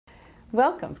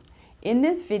Welcome. In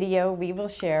this video, we will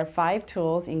share 5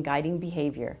 tools in guiding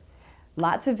behavior,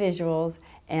 lots of visuals,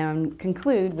 and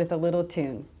conclude with a little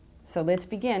tune. So let's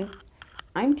begin.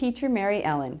 I'm teacher Mary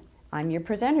Ellen. I'm your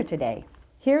presenter today.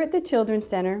 Here at the Children's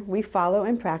Center, we follow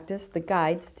and practice the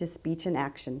guides to speech and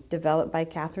action developed by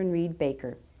Catherine Reed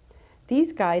Baker.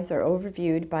 These guides are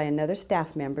overviewed by another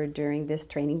staff member during this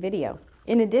training video.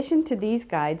 In addition to these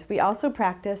guides, we also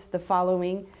practice the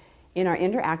following in our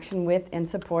interaction with and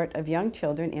support of young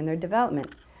children in their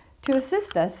development. To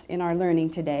assist us in our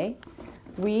learning today,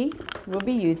 we will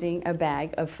be using a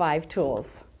bag of 5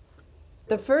 tools.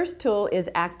 The first tool is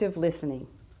active listening.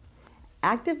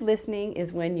 Active listening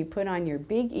is when you put on your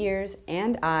big ears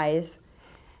and eyes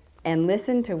and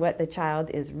listen to what the child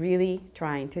is really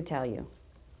trying to tell you.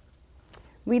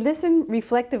 We listen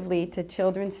reflectively to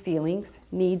children's feelings,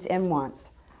 needs, and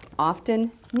wants,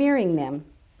 often mirroring them.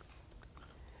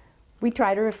 We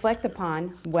try to reflect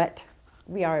upon what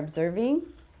we are observing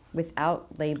without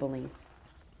labeling.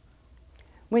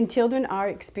 When children are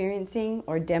experiencing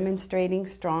or demonstrating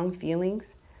strong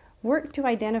feelings, work to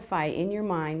identify in your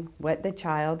mind what the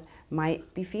child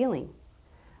might be feeling.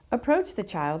 Approach the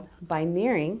child by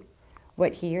mirroring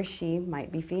what he or she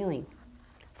might be feeling.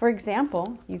 For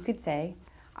example, you could say,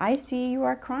 "I see you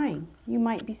are crying. You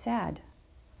might be sad.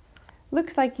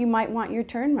 Looks like you might want your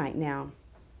turn right now.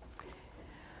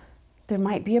 There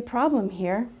might be a problem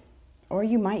here." Or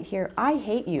you might hear, "I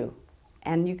hate you."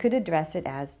 And you could address it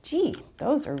as, "Gee,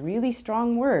 those are really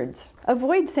strong words."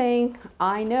 Avoid saying,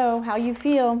 "I know how you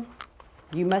feel.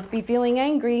 You must be feeling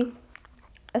angry."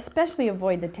 Especially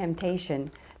avoid the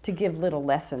temptation to give little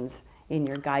lessons in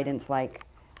your guidance like,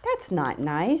 "That's not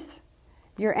nice.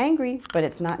 You're angry, but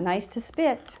it's not nice to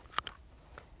spit.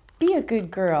 Be a good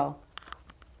girl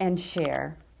and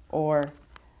share." Or,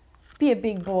 "Be a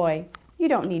big boy. You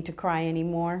don't need to cry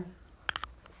anymore."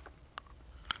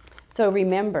 So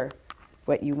remember,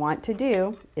 what you want to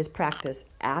do is practice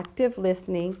active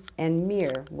listening and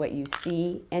mirror what you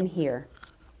see and hear.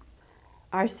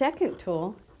 Our second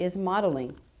tool is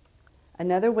modeling.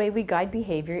 Another way we guide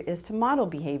behavior is to model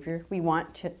behavior we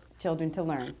want children to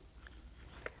learn.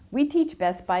 We teach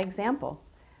best by example.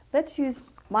 Let's use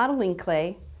modeling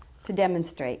clay to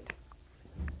demonstrate.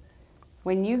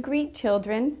 When you greet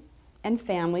children and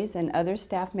families and other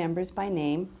staff members by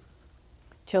name,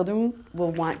 children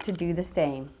will want to do the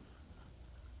same.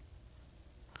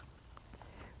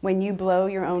 When you blow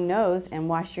your own nose and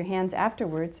wash your hands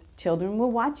afterwards, children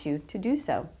will watch you to do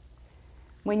so.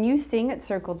 When you sing at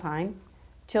circle time,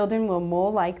 children will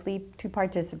more likely to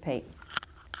participate.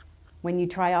 When you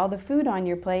try all the food on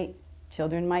your plate,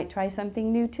 children might try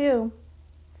something new too.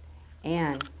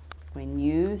 And when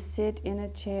you sit in a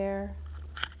chair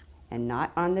and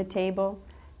not on the table,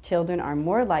 children are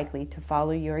more likely to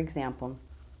follow your example.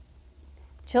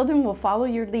 Children will follow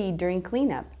your lead during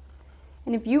cleanup.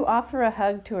 And if you offer a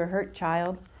hug to a hurt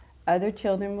child, other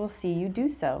children will see you do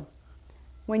so.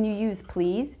 When you use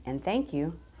please and thank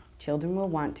you, children will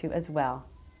want to as well.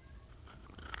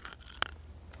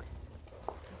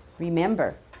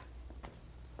 Remember,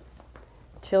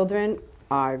 children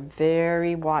are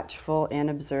very watchful and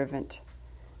observant,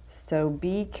 so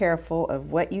be careful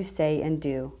of what you say and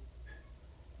do.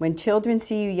 When children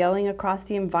see you yelling across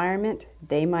the environment,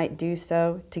 they might do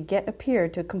so to appear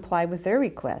to comply with their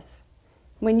requests.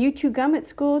 When you chew gum at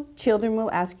school, children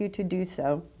will ask you to do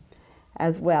so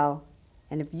as well.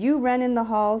 And if you run in the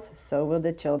halls, so will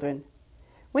the children.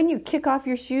 When you kick off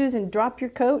your shoes and drop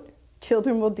your coat,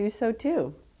 children will do so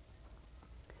too.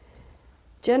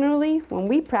 Generally, when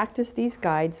we practice these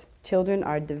guides, children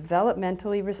are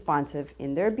developmentally responsive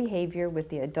in their behavior with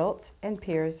the adults and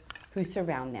peers who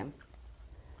surround them.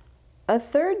 A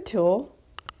third tool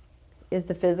is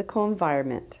the physical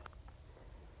environment.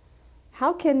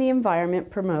 How can the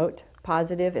environment promote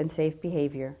positive and safe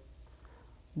behavior?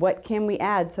 What can we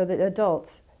add so that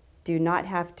adults do not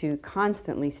have to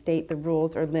constantly state the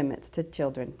rules or limits to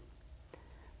children?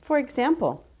 For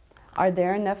example, are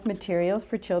there enough materials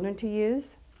for children to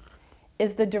use?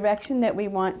 Is the direction that we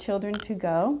want children to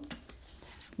go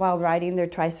while riding their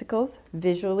tricycles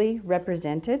visually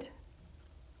represented?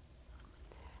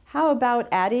 How about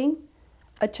adding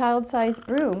a child-sized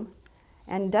broom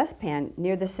and dustpan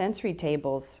near the sensory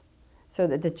tables so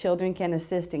that the children can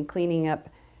assist in cleaning up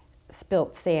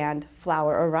spilt sand,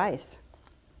 flour, or rice?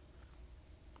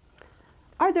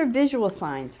 Are there visual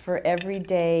signs for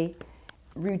everyday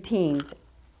routines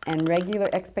and regular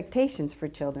expectations for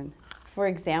children? For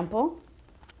example,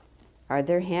 are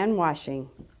there hand washing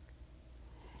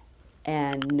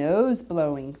and nose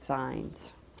blowing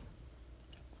signs?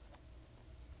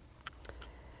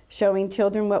 Showing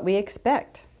children what we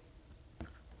expect.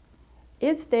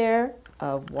 Is there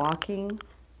a walking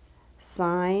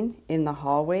sign in the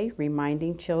hallway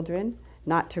reminding children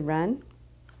not to run?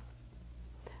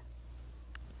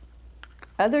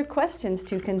 Other questions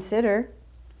to consider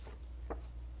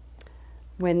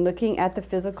when looking at the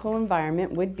physical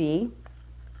environment would be,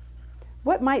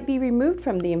 what might be removed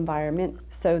from the environment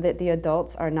so that the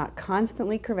adults are not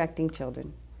constantly correcting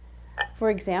children? For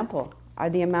example,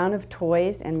 are the amount of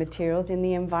toys and materials in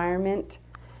the environment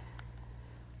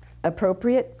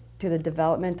appropriate to the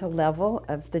developmental level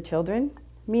of the children?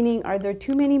 Meaning, are there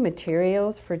too many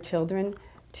materials for children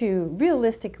to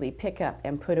realistically pick up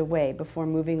and put away before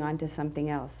moving on to something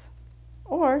else?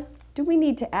 Or do we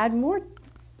need to add more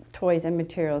toys and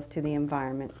materials to the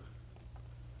environment?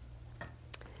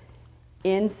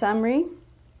 In summary,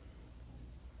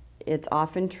 it's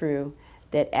often true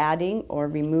that adding or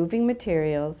removing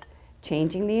materials,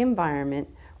 changing the environment,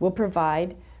 will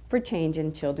provide for change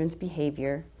in children's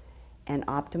behavior and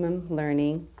optimum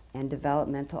learning and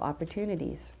developmental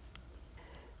opportunities.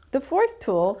 The fourth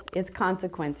tool is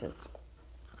consequences.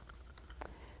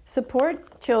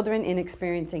 Support children in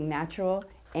experiencing natural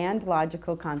and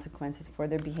logical consequences for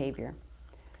their behavior.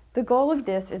 The goal of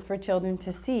this is for children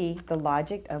to see the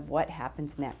logic of what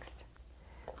happens next.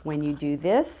 When you do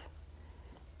this,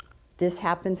 this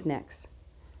happens next.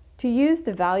 To use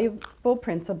the valuable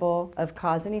principle of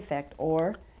cause and effect,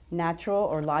 or natural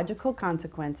or logical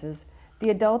consequences, the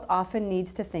adult often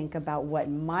needs to think about what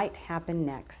might happen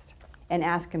next and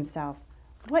ask himself,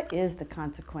 what is the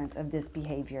consequence of this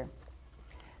behavior?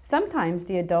 Sometimes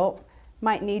the adult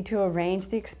might need to arrange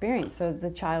the experience so that the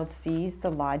child sees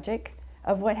the logic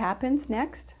of what happens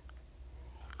next.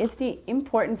 It's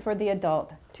important for the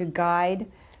adult to guide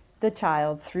the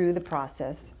child through the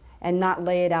process and not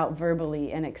lay it out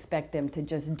verbally and expect them to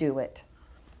just do it.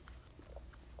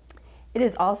 It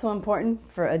is also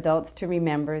important for adults to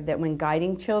remember that when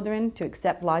guiding children to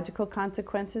accept logical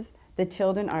consequences, the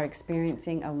children are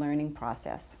experiencing a learning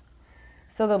process.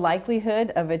 So the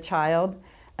likelihood of a child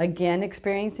again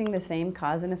experiencing the same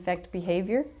cause and effect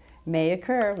behavior may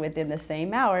occur within the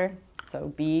same hour, so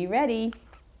be ready.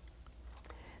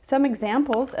 Some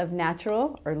examples of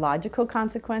natural or logical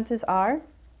consequences are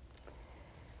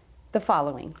the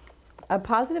following. A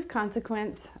positive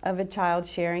consequence of a child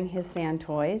sharing his sand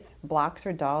toys, blocks,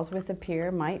 or dolls with a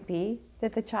peer might be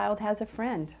that the child has a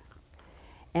friend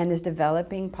and is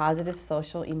developing positive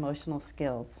social emotional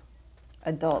skills.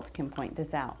 Adults can point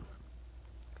this out.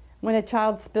 When a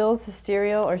child spills the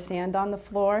cereal or sand on the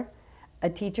floor, a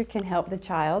teacher can help the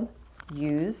child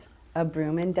use a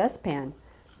broom and dustpan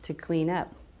to clean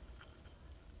up.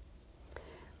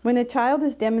 When a child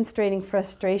is demonstrating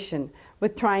frustration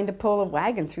with trying to pull a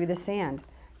wagon through the sand,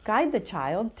 guide the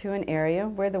child to an area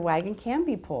where the wagon can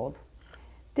be pulled.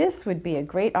 This would be a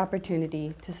great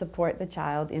opportunity to support the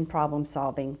child in problem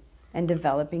solving and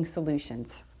developing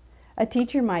solutions. A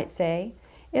teacher might say,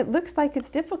 "It looks like it's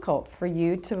difficult for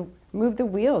you to move the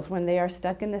wheels when they are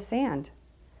stuck in the sand.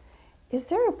 Is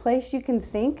there a place you can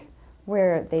think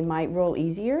where they might roll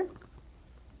easier?"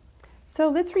 So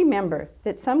let's remember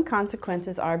that some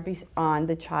consequences are beyond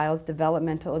the child's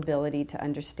developmental ability to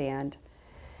understand,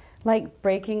 like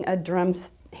breaking a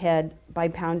drum's head by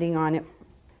pounding on it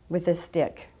with a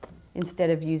stick instead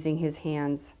of using his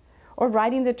hands, or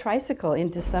riding the tricycle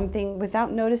into something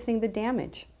without noticing the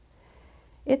damage.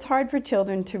 It's hard for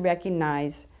children to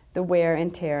recognize the wear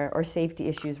and tear or safety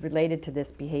issues related to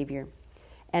this behavior,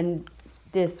 and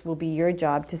this will be your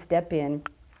job to step in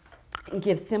and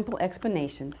give simple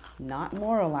explanations, not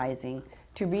moralizing,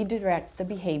 to redirect the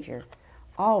behavior,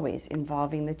 always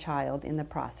involving the child in the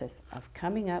process of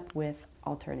coming up with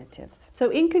alternatives. So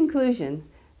in conclusion,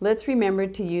 let's remember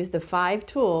to use the 5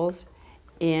 tools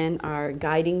in our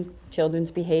Guiding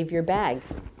Children's Behavior bag.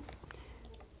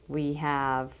 We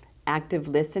have active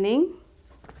listening,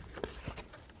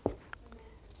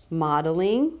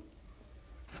 modeling,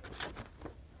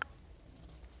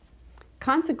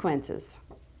 consequences,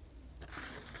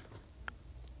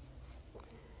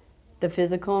 the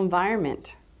physical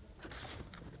environment,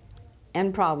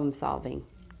 and problem solving.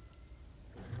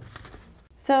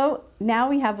 So now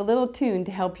we have a little tune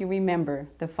to help you remember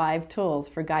the 5 tools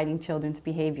for guiding children's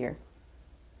behavior.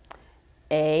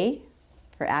 A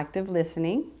for active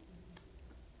listening,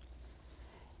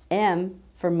 M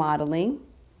for modeling,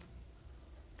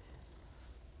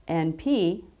 and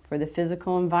P for the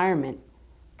physical environment.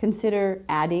 Consider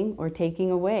adding or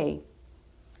taking away.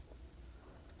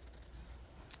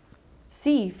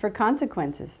 C for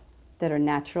consequences that are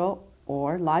natural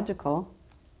or logical.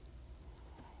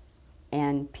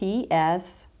 And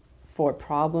PS for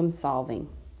problem solving.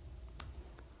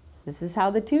 This is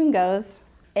how the tune goes.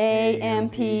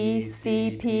 AMP,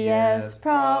 CPS,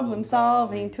 problem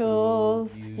solving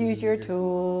tools. Use your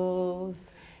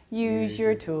tools. Use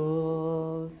your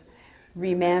tools.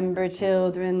 Remember,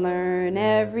 children learn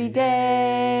every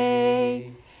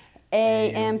day.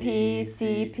 AMP,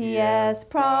 CPS,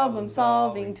 problem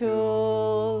solving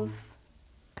tools.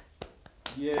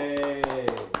 Yay!